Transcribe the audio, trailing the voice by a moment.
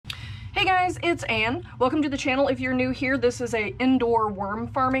guys, it's Anne. Welcome to the channel. If you're new here, this is a indoor worm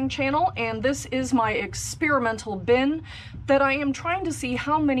farming channel, and this is my experimental bin that I am trying to see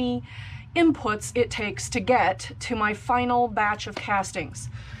how many inputs it takes to get to my final batch of castings.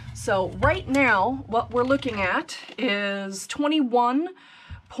 So right now, what we're looking at is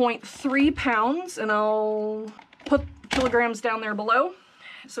 21.3 pounds, and I'll put kilograms down there below.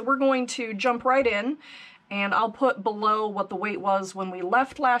 So we're going to jump right in, and I'll put below what the weight was when we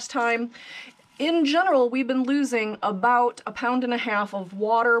left last time. In general, we've been losing about 1.5 pounds of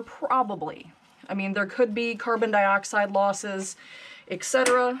water, probably. I mean, there could be carbon dioxide losses,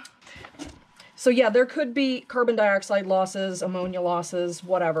 etc. So yeah, there could be carbon dioxide losses, ammonia losses,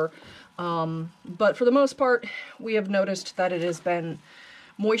 whatever. But for the most part, we have noticed that it has been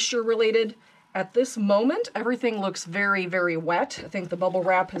moisture related. At this moment, everything looks very, very wet. I think the bubble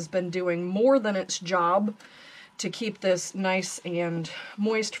wrap has been doing more than its job to keep this nice and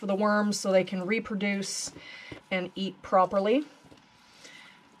moist for the worms so they can reproduce and eat properly.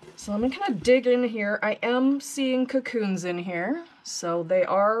 So I'm gonna dig in here. I am seeing cocoons in here, so they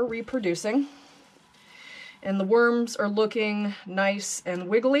are reproducing. And the worms are looking nice and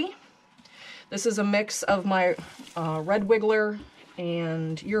wiggly. This is a mix of my red wiggler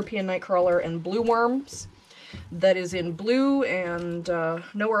and European nightcrawler and blue worms that is in blue and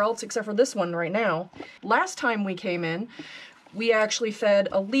nowhere else except for this one right now. Last time we came in, we actually fed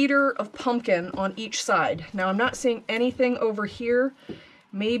 1 liter of pumpkin on each side. Now I'm not seeing anything over here,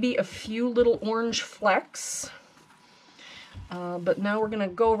 maybe a few little orange flecks. But now we're gonna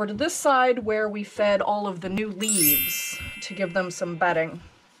go over to this side where we fed all of the new leaves to give them some bedding.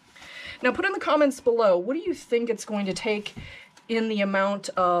 Now put in the comments below, what do you think it's going to take in the amount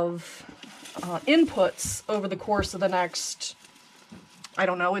of inputs over the course of the next, I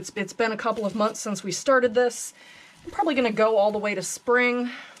don't know, it's been a couple of months since we started this. I'm probably gonna go all the way to spring,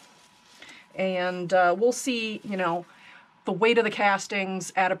 and we'll see, you know, the weight of the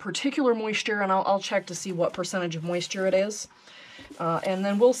castings at a particular moisture, and I'll check to see what percentage of moisture it is. And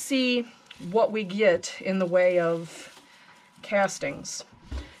then we'll see what we get in the way of castings.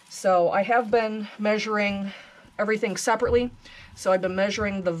 So I have been measuring everything separately. So I've been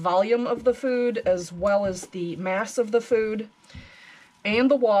measuring the volume of the food as well as the mass of the food and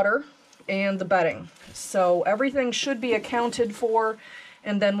the water and the bedding. So everything should be accounted for,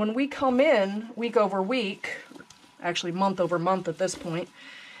 and then when we come in week over week, actually month over month at this point,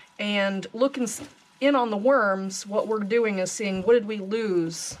 and looking in on the worms, what we're doing is seeing what did we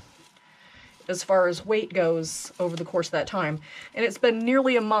lose as far as weight goes over the course of that time. And it's been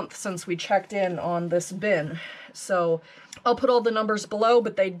nearly a month since we checked in on this bin. So I'll put all the numbers below,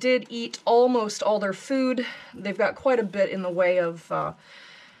 but they did eat almost all their food. They've got quite a bit in the way of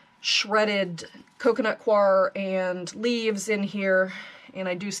shredded coconut coir and leaves in here, and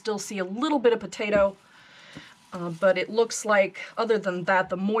I do still see a little bit of potato, but it looks like, other than that,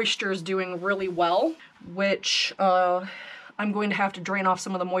 the moisture is doing really well, which I'm going to have to drain off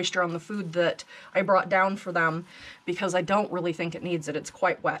some of the moisture on the food that I brought down for them, because I don't really think it needs it. It's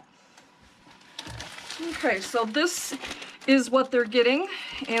quite wet. Okay, so this is what they're getting,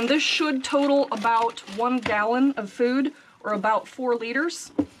 and this should total about 1 gallon of food, or about 4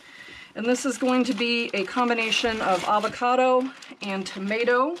 liters. And this is going to be a combination of avocado and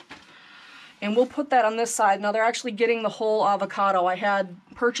tomato, and we'll put that on this side. Now they're actually getting the whole avocado. I had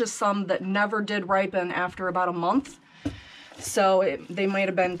purchased some that never did ripen after about a month, so they might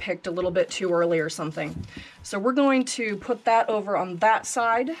have been picked a little bit too early or something. So we're going to put that over on that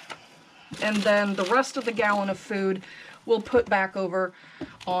side, and then the rest of the gallon of food we'll put back over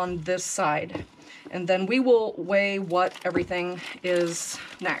on this side. And then we will weigh what everything is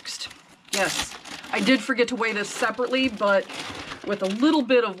next. Yes, I did forget to weigh this separately, but with a little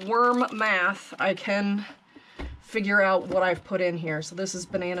bit of worm math, I can figure out what I've put in here. So this is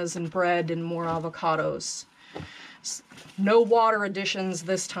bananas and bread and more avocados. No water additions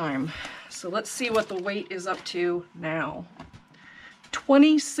this time. So let's see what the weight is up to now.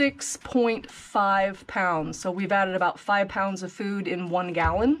 26.5 pounds. So we've added about 5 pounds of food in 1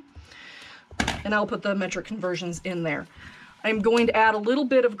 gallon. And I'll put the metric conversions in there. I'm going to add a little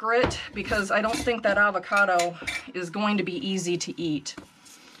bit of grit because I don't think that avocado is going to be easy to eat.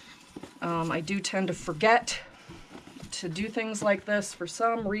 I do tend to forget to do things like this for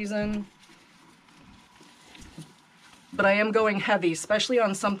some reason. But I am going heavy, especially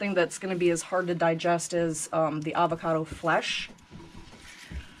on something that's going to be as hard to digest as the avocado flesh.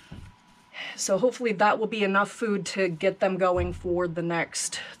 So hopefully that will be enough food to get them going for the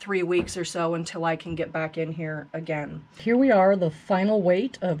next 3 weeks or so until I can get back in here again. Here we are, the final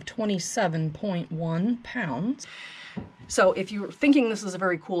weight of 27.1 pounds. So if you're thinking this is a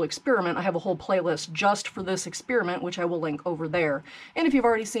very cool experiment, I have a whole playlist just for this experiment, which I will link over there. And if you've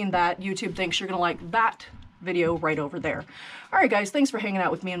already seen that, YouTube thinks you're gonna like that video right over there. All right, guys, thanks for hanging out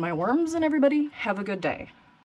with me and my worms, and everybody have a good day.